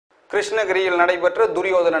கிருஷ்ணகிரியில் நடைபெற்ற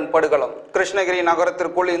துரியோதனன் படுகளம். கிருஷ்ணகிரி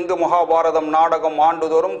நகரத்திற்குள் இந்து மகாபாரதம் நாடகம்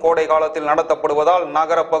ஆண்டுதோறும் கோடை காலத்தில் நடத்தப்படுவதால்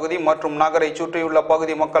நகர பகுதி மற்றும் நகரை சுற்றியுள்ள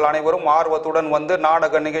பகுதி மக்கள் அனைவரும் ஆர்வத்துடன் வந்து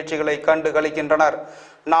நாடக நிகழ்ச்சிகளை கண்டு களிக்கின்றனர்.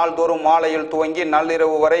 நாள்தோறும் மாலையில் துவங்கி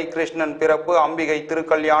நள்ளிரவு வரை கிருஷ்ணன் பிறப்பு, அம்பிகை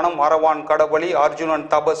திருக்கல்யாணம், அரவான் கடபலி, அர்ஜுனன்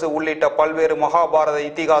தபசு உள்ளிட்ட பல்வேறு மகாபாரத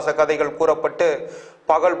இதிகாச கதைகள் கூறப்பட்டு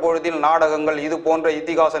பகல் பொழுதில் நாடகங்கள் இது போன்ற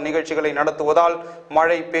இதிகாச நிகழ்ச்சிகளை நடத்துவதால்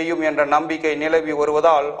மழை பெய்யும் என்ற நம்பிக்கை நிலவி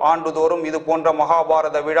வருவதால் ஆண்டுதோறும் இது போன்ற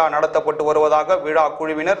மகாபாரத விழா நடத்தப்பட்டு வருவதாக விழா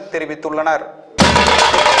குழுவினர் தெரிவித்துள்ளனர்.